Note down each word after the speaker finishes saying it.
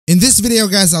this video,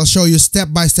 guys, I'll show you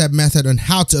step-by-step method on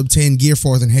how to obtain Gear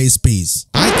 4th and Haze Piece.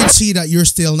 I can see that you're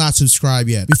still not subscribed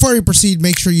yet. Before you proceed,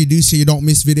 make sure you do so you don't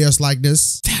miss videos like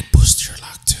this. That boosts your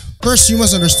luck too. First, you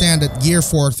must understand that Gear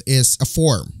 4th is a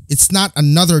form. It's not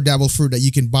another devil fruit that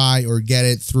you can buy or get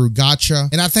it through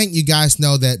gacha. And I think you guys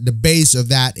know that the base of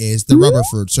that is the rubber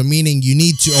fruit. So meaning you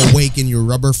need to awaken your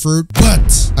rubber fruit.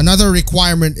 But another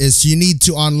requirement is you need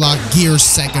to unlock Gear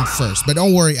 2nd first. But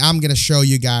don't worry, I'm going to show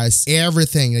you guys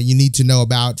everything that you need to know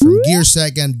about from Gear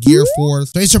 2nd, Gear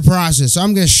 4th. So it's a process. So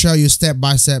I'm going to show you step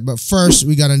by step. But first,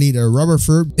 we're going to need a rubber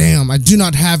fruit. Damn, I do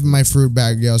not have my fruit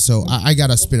bag, yo. So I got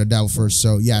to spin a devil first.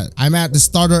 So yeah, I'm at the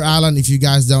starter island. If you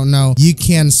guys don't know, you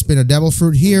can spin a devil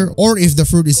fruit here, or if the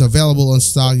fruit is available in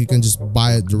stock, you can just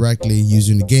buy it directly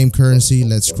using the game currency.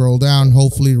 Let's scroll down.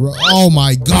 Hopefully, oh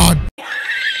my god,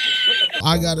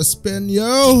 I gotta spin,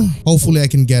 yo. Hopefully I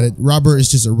can get it. Rubber is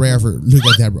just a rare fruit. Look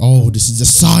at that. Oh, this is a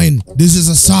sign. This is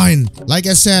a sign. Like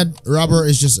I said, rubber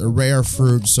is just a rare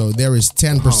fruit, so there is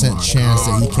 10% chance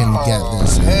that you can get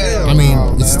this. I mean,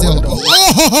 it's still,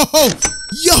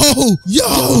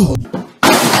 yo,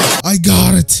 I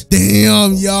got it.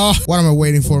 Damn, y'all. What am I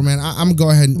waiting for, man? I'm gonna go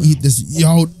ahead and eat this.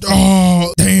 Yo,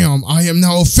 oh, damn. I am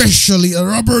now officially a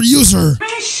rubber user.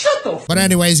 Man, shut the But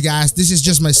anyways, guys, this is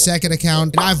just my second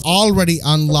account. And I've already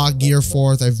unlocked Gear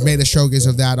 4th. I've made a showcase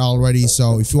of that already.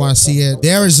 So if you want to see it,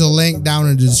 there is a link down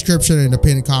in the description and the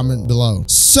pinned comment below.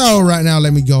 So right now,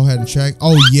 let me go ahead and check.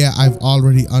 Oh yeah, I've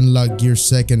already unlocked Gear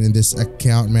 2nd in this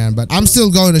account, man. But I'm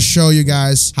still going to show you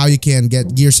guys how you can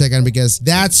get Gear 2nd because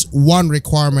that's one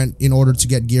requirement in order to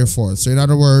get Gear 4th. So in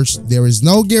other words, there is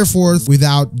no Gear 4th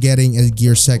without getting a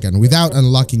Gear 2nd, without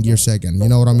unlocking Gear 2nd. You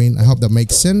know what I mean? I hope that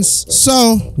makes sense.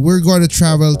 So we're going to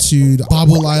travel to the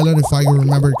Bubble Island, if I can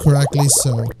remember correctly.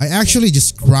 So I actually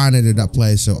just grinded it that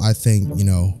place. So I think, you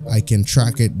know, I can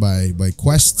track it by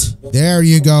quest. There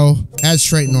you go. Head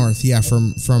straight north. Yeah,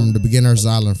 from the beginner's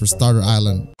island, for starter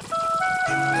island.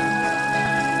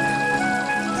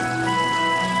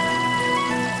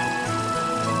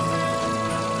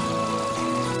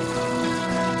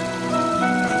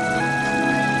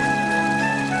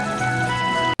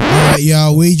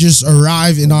 Yo, we just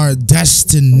arrived in our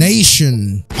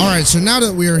destination. All right, so now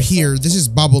that we're here, this is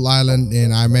Bubble Island,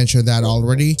 and I mentioned that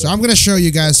already. So I'm gonna show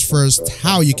you guys first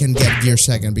how you can get Gear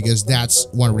 2nd, because that's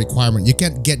one requirement. You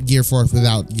can't get Gear 4th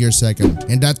without Gear 2nd,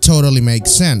 and that totally makes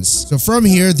sense. So from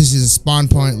here, this is a spawn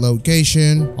point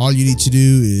location. All you need to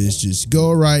do is just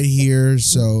go right here.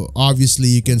 So obviously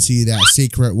you can see that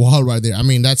secret wall right there. I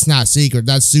mean, that's not secret,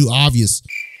 that's too obvious.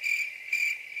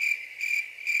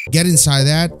 Get inside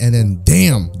that, and then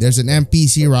damn, there's an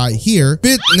NPC right here.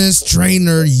 Fitness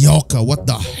trainer Yoka. What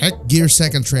the heck? Gear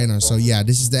 2nd trainer. So yeah,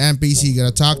 this is the NPC you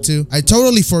gotta talk to. I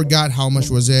totally forgot how much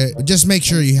was it. But just make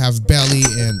sure you have belly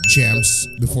and gems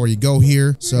before you go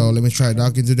here. So let me try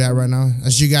talking to that right now.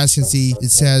 As you guys can see, it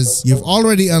says you've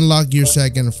already unlocked Gear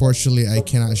 2nd. Unfortunately, I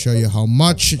cannot show you how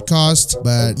much it costs,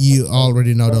 but you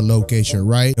already know the location,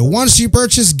 right? And once you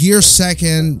purchase Gear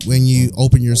 2nd, when you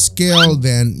open your skill,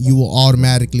 then you will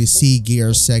automatically see Gear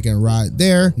 2nd right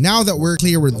there. Now that we're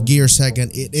clear with Gear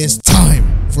 2nd, it is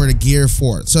time for the Gear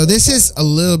 4th. So this is a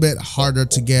little bit harder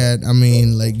to get. I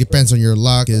mean, like, depends on your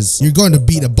luck, because you're going to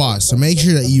beat a boss. So make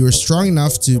sure that you are strong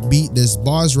enough to beat this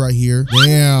boss right here.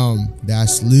 Damn,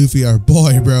 that's Luffy, our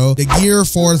boy, bro. The Gear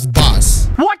 4th boss.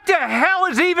 What the hell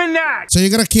is even that? So you're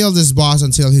gonna kill this boss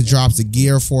until he drops the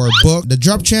Gear 4 book. The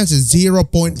drop chance is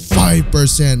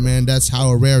 0.5%, man. That's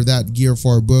how rare that Gear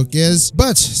 4 book is.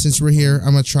 But since we're here,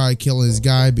 I'm gonna try killing this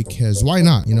guy, because why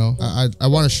not? You know, I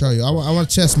want to show you. I want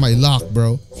to test my luck,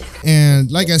 bro. And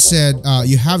like I said,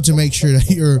 you have to make sure that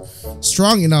you're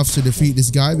strong enough to defeat this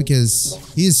guy, because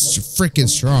he's freaking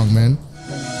strong, man.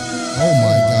 Oh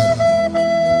my god.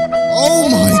 Oh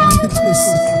my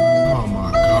goodness.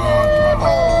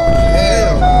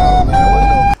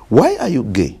 Why are you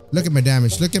gay? Look at my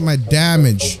damage. Look at my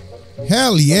damage.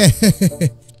 Hell yeah.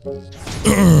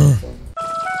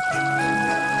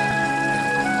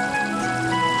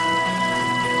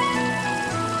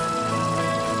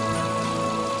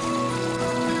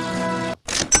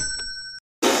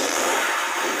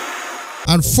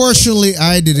 Unfortunately,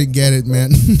 I didn't get it,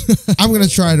 man. I'm gonna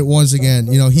try it once again.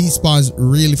 You know, he spawns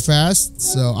really fast,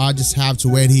 so I just have to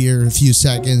wait here a few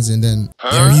seconds, and then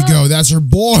there you go. That's our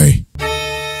boy.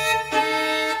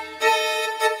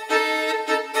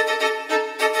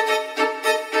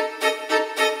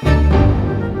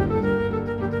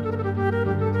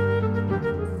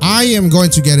 I am going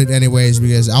to get it anyways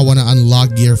because I want to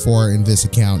unlock Gear 4 in this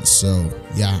account. So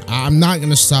yeah, I'm not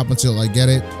going to stop until I get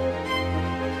it.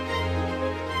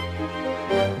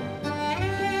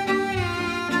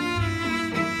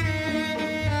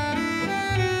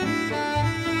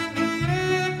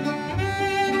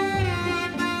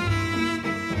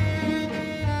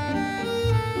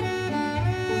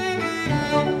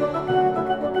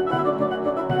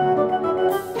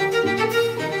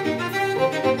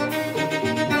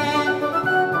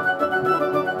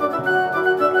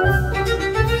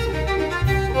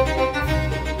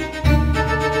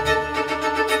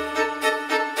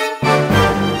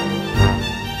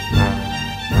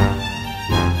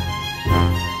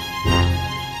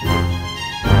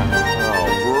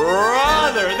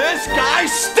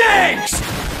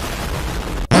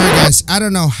 I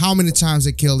don't know how many times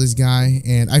I killed this guy,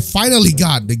 and I finally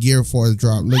got the gear 4th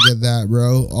drop. Look at that,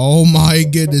 bro. Oh my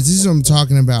goodness, this is what I'm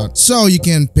talking about. So you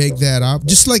can pick that up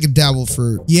just like a devil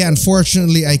fruit. Yeah,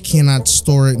 unfortunately I cannot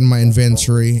store it in my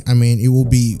inventory. I mean, it will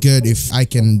be good if I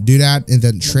can do that and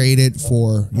then trade it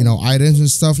for, you know, items and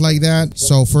stuff like that.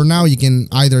 So for now you can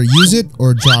either use it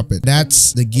or drop it.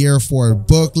 That's the gear 4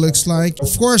 book looks like.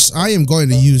 Of course I am going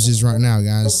to use this right now,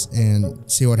 guys,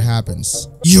 and see what happens.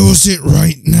 Use it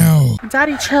right now.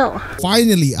 Daddy, chill.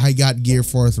 Finally I got gear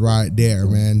 4th right there,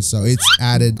 man. So it's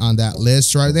added on that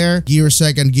list right there. Gear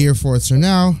 2nd, gear 4th. So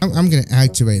now I'm gonna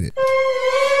activate it.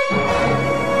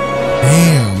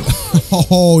 Damn.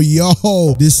 Oh,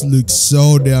 yo, this looks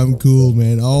so damn cool,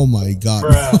 man. Oh my god.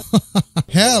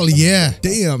 Hell yeah.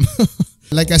 Damn.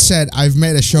 Like I said, I've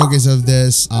made a showcase of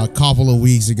this a couple of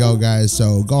weeks ago, guys.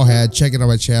 So go ahead, check it on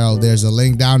my channel. There's a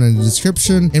link down in the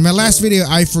description. In my last video,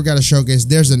 I forgot to showcase.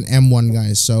 There's an M1,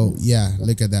 guys. So yeah,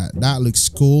 look at that. That looks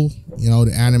cool. You know,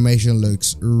 the animation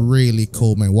looks really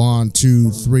cool, man. 1,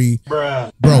 2, 3.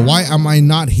 Bruh. Bro, why am I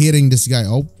not hitting this guy?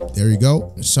 Oh, there you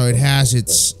go. So it has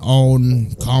its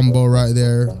own combo right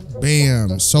there.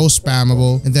 Bam. So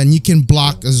spammable. And then you can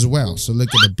block as well. So look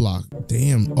at the block.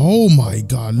 Damn. Oh my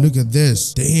god. Look at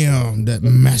this. Damn. That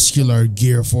muscular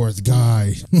gear 4th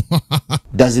guy.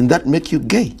 Doesn't that make you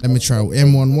gay? Let me try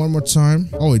M1 one more time.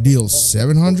 Oh, it deals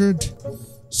 700.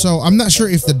 So I'm not sure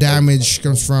if the damage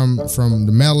comes from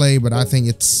the melee, but I think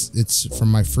it's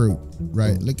from my fruit,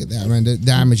 right? Look at that, man. The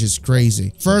damage is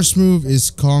crazy. First move is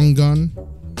Kong Gun.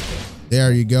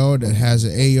 There you go. That has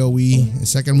an AoE. The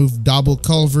second move, double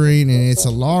culverin, and it's a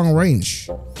long range.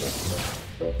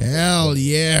 Hell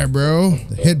yeah, bro.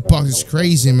 The hitbox is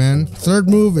crazy, man. Third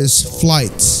move is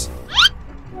flight.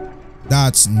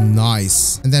 That's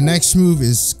nice. And the next move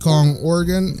is Kong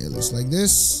Organ. It looks like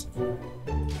this.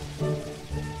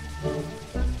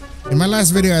 In my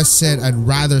last video, I said I'd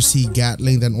rather see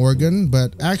Gatling than Organ,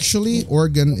 but actually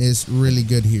Organ is really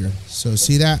good here. So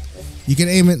see that? You can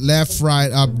aim it left,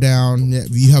 right, up, down. Yeah,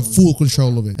 you have full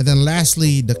control of it. And then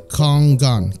lastly, the Kong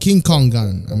Gun. King Kong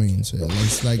Gun, I mean. So it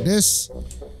looks like this.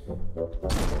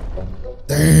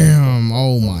 Damn.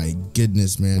 Oh my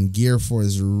goodness, man. Gear 4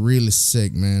 is really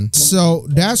sick, man. So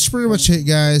that's pretty much it,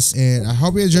 guys, and I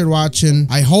hope you enjoyed watching.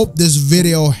 I hope this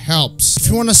video helps. If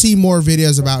you want to see more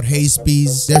videos about Haze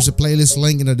Piece, there's a playlist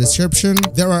link in the description.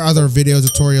 There are other video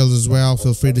tutorials as well.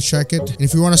 Feel free to check it. And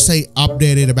if you want to stay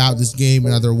updated about this game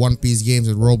and other One Piece games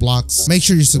at Roblox, make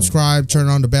sure you subscribe, turn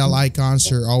on the bell icon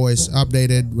so you're always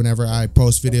updated whenever I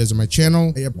post videos on my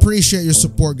channel. I appreciate your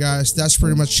support, guys. That's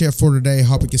pretty much it for today.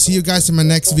 Hope I can see you guys in my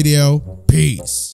next video. Peace.